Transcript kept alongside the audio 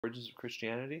origins of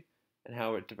Christianity and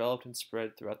how it developed and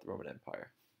spread throughout the Roman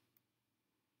Empire.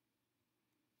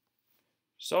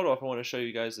 To start off, I want to show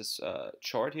you guys this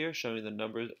chart here showing the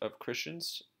number of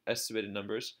Christians, estimated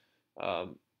numbers,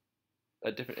 um,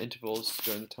 at different intervals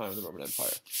during the time of the Roman Empire.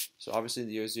 So obviously in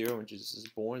the year 0 when Jesus is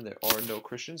born, there are no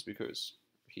Christians because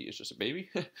he is just a baby.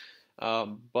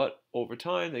 But over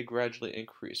time, they gradually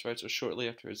increase, right? So shortly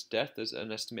after his death, there's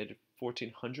an estimated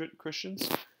 1,400 Christians.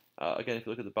 Again, if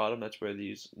you look at the bottom, that's where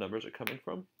these numbers are coming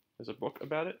from. There's a book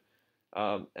about it.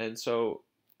 And so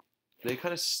they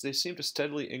seem to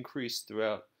steadily increase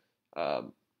throughout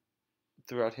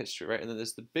history, right? And then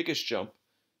there's the biggest jump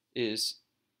is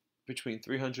between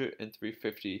 300 and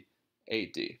 350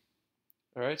 AD.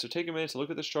 All right, so take a minute to look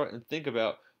at this chart and think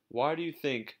about why do you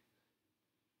think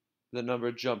the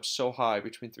number jumps so high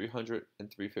between 300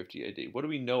 and 350 AD? What do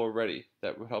we know already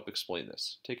that would help explain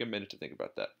this? Take a minute to think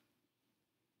about that.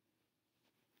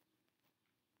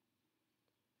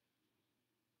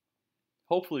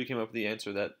 Hopefully you came up with the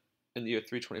answer that in the year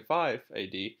 325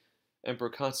 AD, Emperor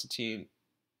Constantine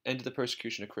ended the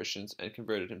persecution of Christians and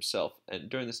converted himself. And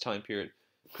during this time period,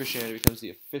 Christianity becomes the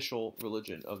official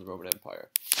religion of the Roman Empire.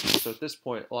 So at this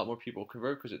point, a lot more people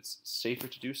convert because it's safer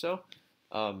to do so.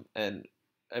 And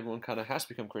everyone kind of has to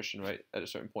become Christian, right, at a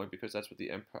certain point because that's what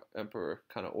the emperor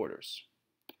kind of orders.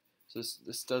 So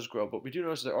this does grow. But we do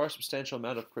notice there are a substantial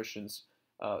amount of Christians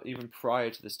even prior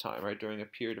to this time, right, during a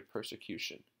period of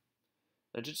persecution.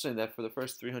 And it's interesting that for the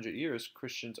first 300 years,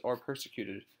 Christians are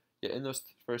persecuted. Yet in those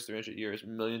first 300 years,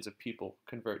 millions of people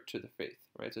convert to the faith,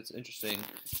 right? So it's an interesting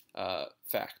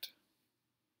fact.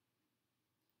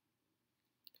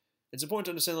 It's important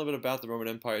to understand a little bit about the Roman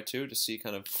Empire, too, to see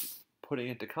kind of putting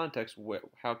into context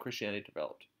how Christianity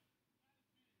developed.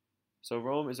 So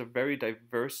Rome is a very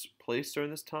diverse place during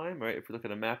this time, right? If we look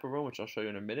at a map of Rome, which I'll show you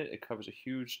in a minute, it covers a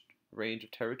huge range of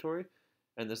territory,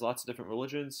 and there's lots of different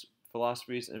religions,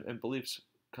 philosophies, and beliefs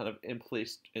kind of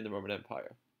emplaced in the Roman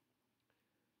Empire.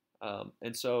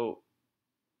 And so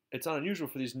it's not unusual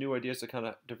for these new ideas to kind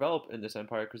of develop in this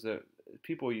empire because the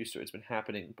people are used to it. It's been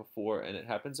happening before and it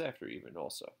happens after even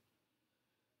also.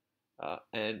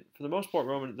 And for the most part,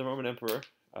 the Roman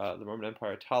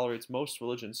Empire tolerates most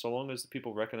religions so long as the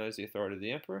people recognize the authority of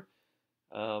the emperor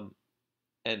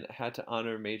and had to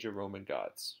honor major Roman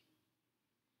gods.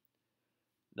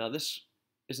 Now this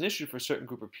is an issue for a certain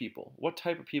group of people. What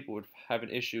type of people would have an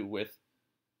issue with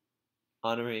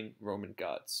honoring Roman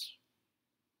gods?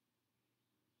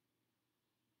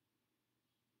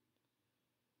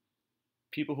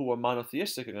 People who are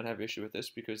monotheistic are going to have an issue with this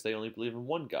because they only believe in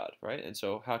one God, right? And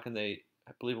so how can they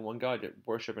believe in one God yet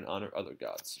worship and honor other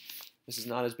gods? This is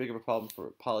not as big of a problem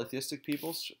for polytheistic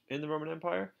peoples in the Roman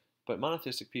Empire, but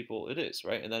monotheistic people it is,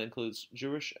 right? And that includes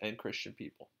Jewish and Christian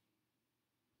people.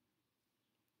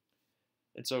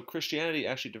 And so Christianity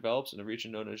actually develops in a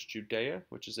region known as Judea,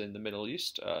 which is in the Middle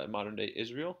East, modern-day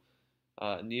Israel,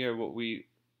 near what we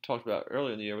talked about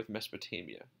earlier in the year with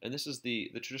Mesopotamia. And this is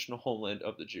the traditional homeland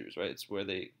of the Jews, right? It's where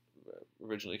they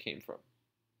originally came from.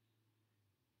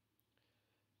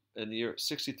 In the year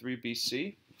 63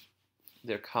 BC,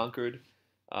 they're conquered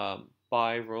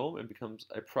by Rome and becomes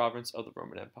a province of the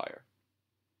Roman Empire.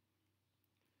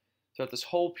 Throughout this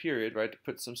whole period, right, to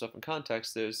put some stuff in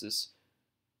context, there's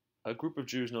a group of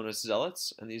Jews known as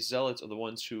Zealots, and these Zealots are the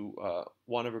ones who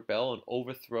want to rebel and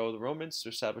overthrow the Romans to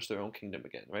establish their own kingdom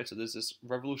again, right? So there's this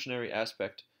revolutionary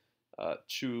aspect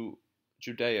to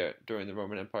Judea during the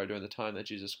Roman Empire, during the time that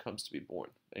Jesus comes to be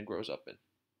born and grows up in.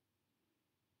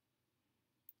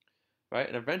 Right?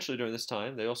 And eventually during this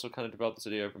time, they also kind of developed this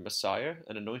idea of a Messiah,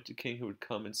 an anointed king who would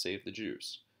come and save the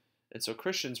Jews. And so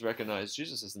Christians recognize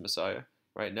Jesus as the Messiah,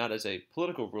 right? Not as a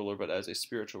political ruler, but as a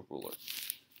spiritual ruler.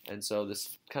 And so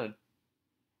this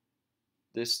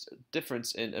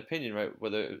difference in opinion, right,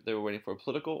 whether they were waiting for a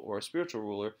political or a spiritual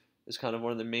ruler, is kind of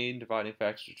one of the main dividing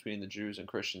factors between the Jews and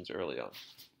Christians early on.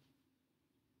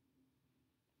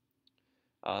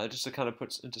 Just to kind of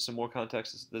put into some more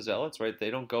context, the Zealots, right,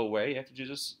 they don't go away after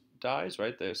Jesus dies,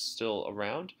 right, they're still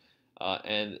around.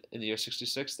 And in the year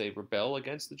 66, they rebel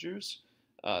against the Jews,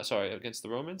 against the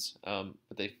Romans,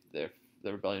 but the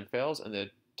rebellion fails, and the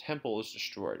temple is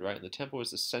destroyed, right? And the temple is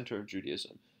the center of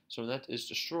Judaism. So when that is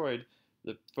destroyed,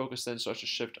 the focus then starts to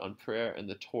shift on prayer and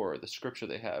the Torah, the scripture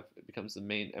they have. It becomes the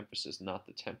main emphasis, not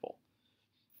the temple.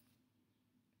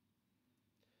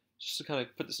 Just to kind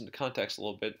of put this into context a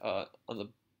little bit, on the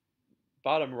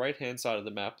bottom right-hand side of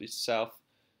the map, the south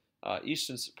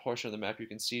eastern portion of the map, you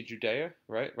can see Judea,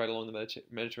 right along the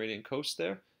Mediterranean coast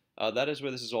there. That is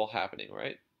where this is all happening,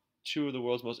 right? Two of the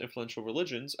world's most influential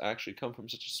religions actually come from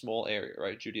such a small area,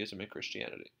 right? Judaism and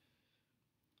Christianity.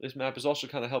 This map is also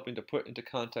kind of helping to put into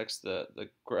context the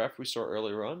graph we saw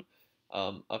earlier on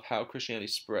of how Christianity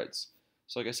spreads.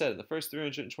 So like I said, in the first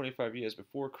 325 years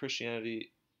before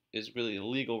Christianity is really a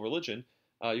legal religion,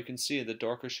 you can see in the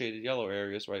darker shaded yellow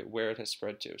areas, right, where it has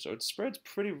spread to. So it spreads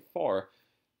pretty far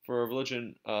for a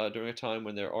religion during a time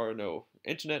when there are no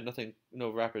internet,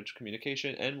 no rapid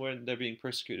communication, and when they're being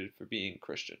persecuted for being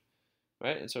Christian,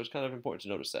 right? And so it's kind of important to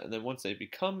notice that. And then once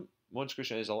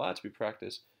Christianity is allowed to be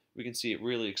practiced, we can see it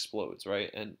really explodes, right?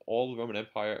 And all the Roman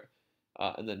Empire,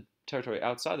 and then territory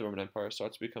outside the Roman Empire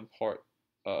starts to become part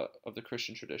of the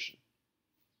Christian tradition.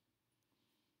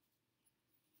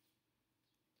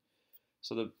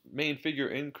 So the main figure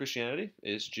in Christianity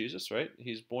is Jesus, right?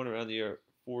 He's born around the year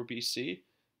 4 BC.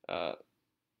 Uh,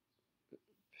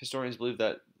 Historians believe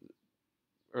that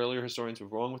earlier historians were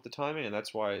wrong with the timing, and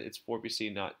that's why it's 4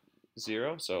 BC, not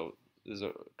 0. So there's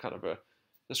a kind of a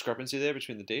discrepancy there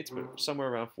between the dates, but somewhere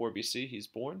around 4 BC he's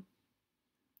born.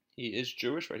 He is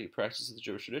Jewish, right? He practices the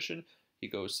Jewish tradition. He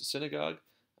goes to synagogue.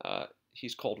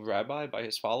 He's called rabbi by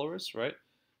his followers, right?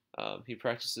 He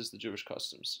practices the Jewish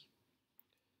customs.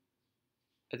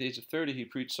 At the age of 30,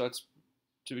 he starts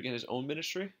to begin his own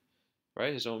ministry,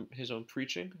 right? His own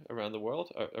preaching around the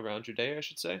world, around Judea, I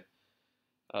should say.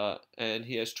 And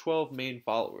he has 12 main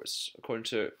followers, according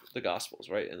to the Gospels,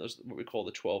 right? And those are what we call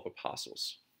the 12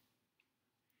 apostles.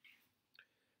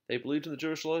 They believed in the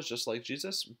Jewish laws just like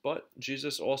Jesus, but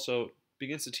Jesus also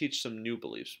begins to teach some new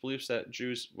beliefs that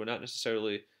Jews were not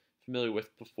necessarily familiar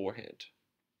with beforehand.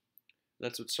 And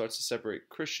that's what starts to separate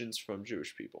Christians from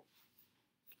Jewish people.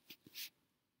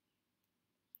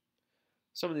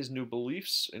 Some of these new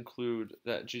beliefs include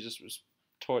that Jesus was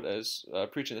taught as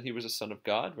preaching that he was a son of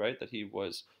God, right? That he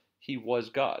was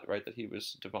God, right? That he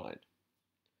was divine,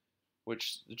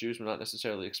 which the Jews were not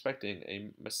necessarily expecting a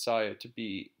Messiah to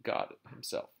be God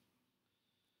himself.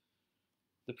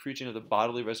 The preaching of the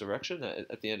bodily resurrection, that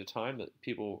at the end of time, that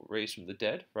people raised from the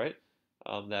dead, right?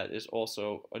 That is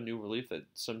also a new belief that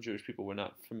some Jewish people were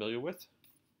not familiar with.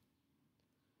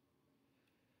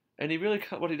 And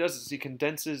what he does is he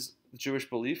condenses the Jewish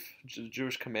belief, the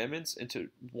Jewish commandments, into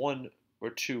one or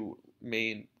two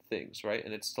main things, right?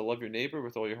 And it's to love your neighbor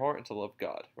with all your heart and to love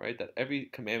God, right? That every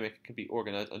commandment can be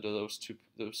organized under those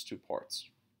two parts.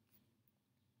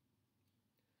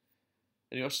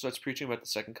 And he also starts preaching about the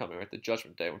second coming, right? The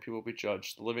judgment day, when people will be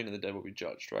judged, the living and the dead will be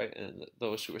judged, right? And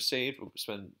those who are saved will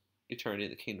spend eternity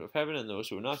in the kingdom of heaven, and those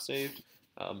who are not saved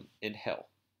in hell.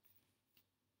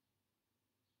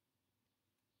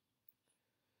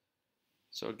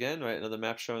 So again, right, another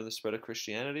map showing the spread of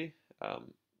Christianity.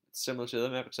 Similar to the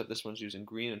other map, except this one's using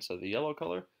green instead of the yellow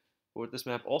color. But what this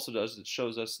map also does is it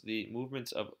shows us the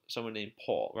movements of someone named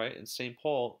Paul, right? And St.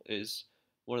 Paul is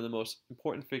one of the most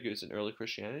important figures in early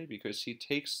Christianity because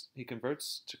he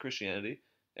converts to Christianity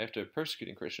after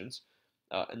persecuting Christians,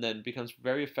 and then becomes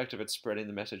very effective at spreading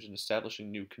the message and establishing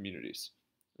new communities.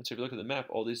 And so if you look at the map,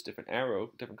 all these different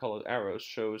colored arrows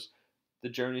shows the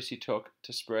journeys he took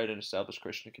to spread and establish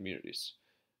Christian communities.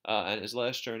 And his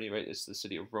last journey, right, is the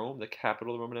city of Rome, the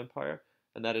capital of the Roman Empire,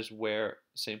 and that is where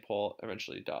St. Paul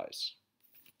eventually dies.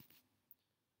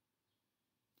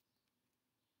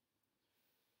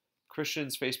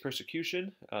 Christians face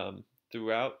persecution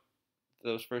throughout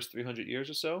those first 300 years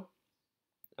or so,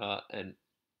 and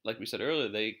like we said earlier,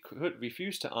 they could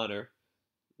refuse to honor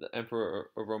the emperor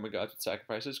or Roman gods with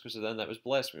sacrifices because then that was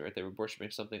blasphemy, right? They were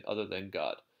worshiping something other than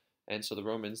God, and so the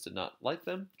Romans did not like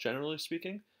them, generally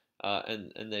speaking.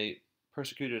 And they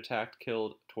persecuted, attacked,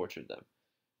 killed, tortured them.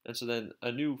 And so then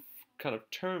a new kind of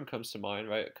term comes to mind,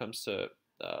 right? It comes to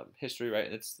history, right?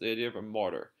 And it's the idea of a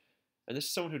martyr. And this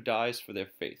is someone who dies for their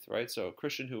faith, right? So a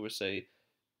Christian who was, say,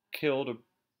 killed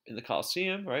in the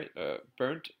Colosseum, right?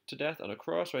 Burnt to death on a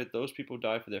cross, right? Those people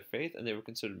died for their faith, and they were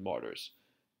considered martyrs.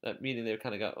 That meaning they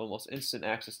kind of got almost instant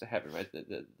access to heaven, right?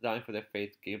 The dying for their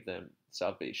faith gave them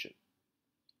salvation.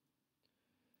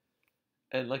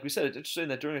 And like we said, it's interesting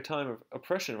that during a time of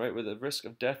oppression, right, where the risk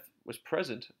of death was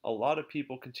present, a lot of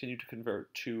people continued to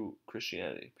convert to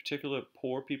Christianity, particularly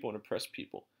poor people and oppressed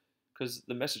people, because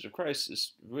the message of Christ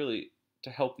is really to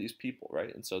help these people,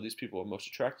 right? And so these people are most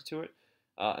attracted to it,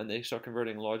 and they start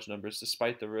converting large numbers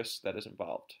despite the risk that is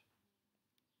involved.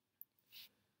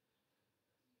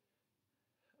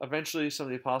 Eventually, some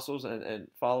of the apostles and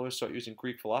followers start using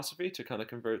Greek philosophy to kind of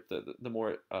convert the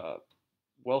more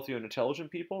wealthier and intelligent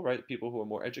people, right? People who are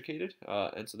more educated,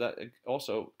 and so that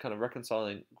also kind of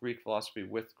reconciling Greek philosophy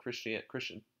with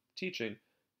Christian teaching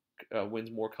wins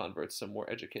more converts, some more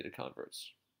educated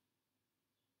converts,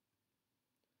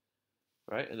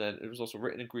 right? And then it was also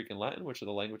written in Greek and Latin, which are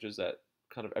the languages that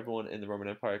kind of everyone in the Roman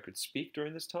Empire could speak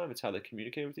during this time. It's how they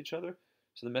communicated with each other.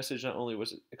 So the message not only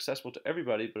was accessible to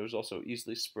everybody, but it was also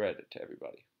easily spread to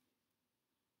everybody.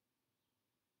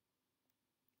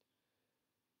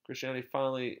 Christianity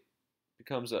finally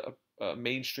becomes a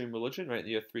mainstream religion, right, in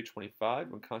the year 325,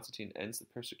 when Constantine ends the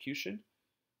persecution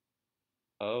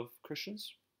of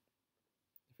Christians.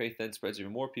 The faith then spreads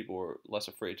even more. People were less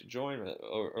afraid to join,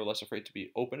 or less afraid to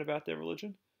be open about their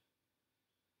religion.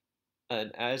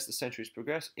 And as the centuries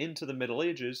progress into the Middle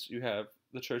Ages, you have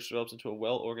the church develops into a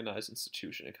well-organized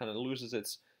institution. It kind of loses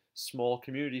its small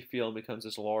community feel and becomes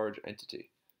this large entity.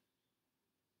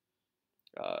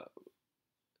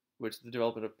 Which the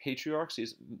development of patriarchs,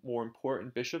 these more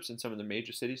important bishops in some of the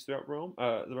major cities throughout Rome,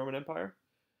 the Roman Empire.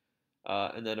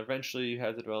 And then eventually you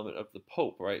have the development of the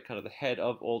Pope, right, kind of the head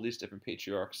of all these different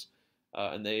patriarchs,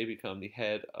 and they become the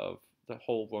head of the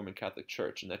whole Roman Catholic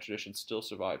Church, and that tradition still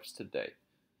survives today.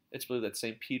 It's believed that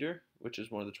St. Peter, which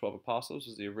is one of the 12 apostles,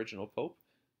 was the original Pope,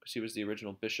 because he was the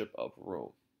original bishop of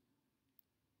Rome.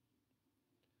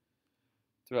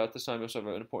 Throughout this time, we also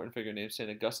have an important figure named St.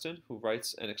 Augustine, who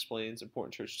writes and explains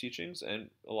important church teachings, and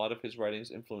a lot of his writings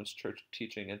influenced church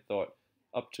teaching and thought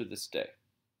up to this day.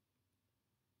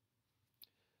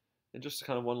 And just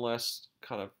kind of one last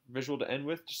kind of visual to end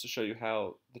with, just to show you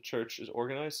how the church is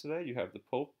organized today. You have the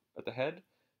Pope at the head,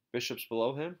 bishops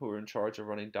below him who are in charge of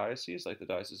running dioceses, like the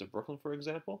Diocese of Brooklyn, for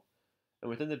example. And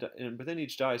within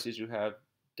each diocese, you have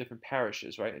different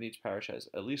parishes, right? And each parish has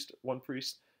at least one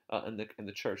priest, and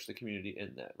the church, the community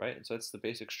in that, right? And so that's the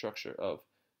basic structure of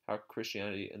how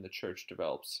Christianity and the church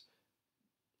develops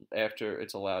after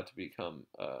it's allowed to become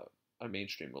a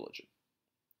mainstream religion.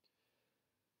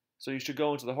 So you should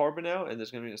go into the harbor now, and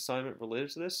there's going to be an assignment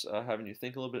related to this, having you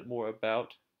think a little bit more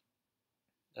about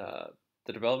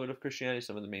the development of Christianity,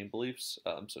 some of the main beliefs.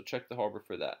 So check the harbor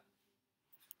for that.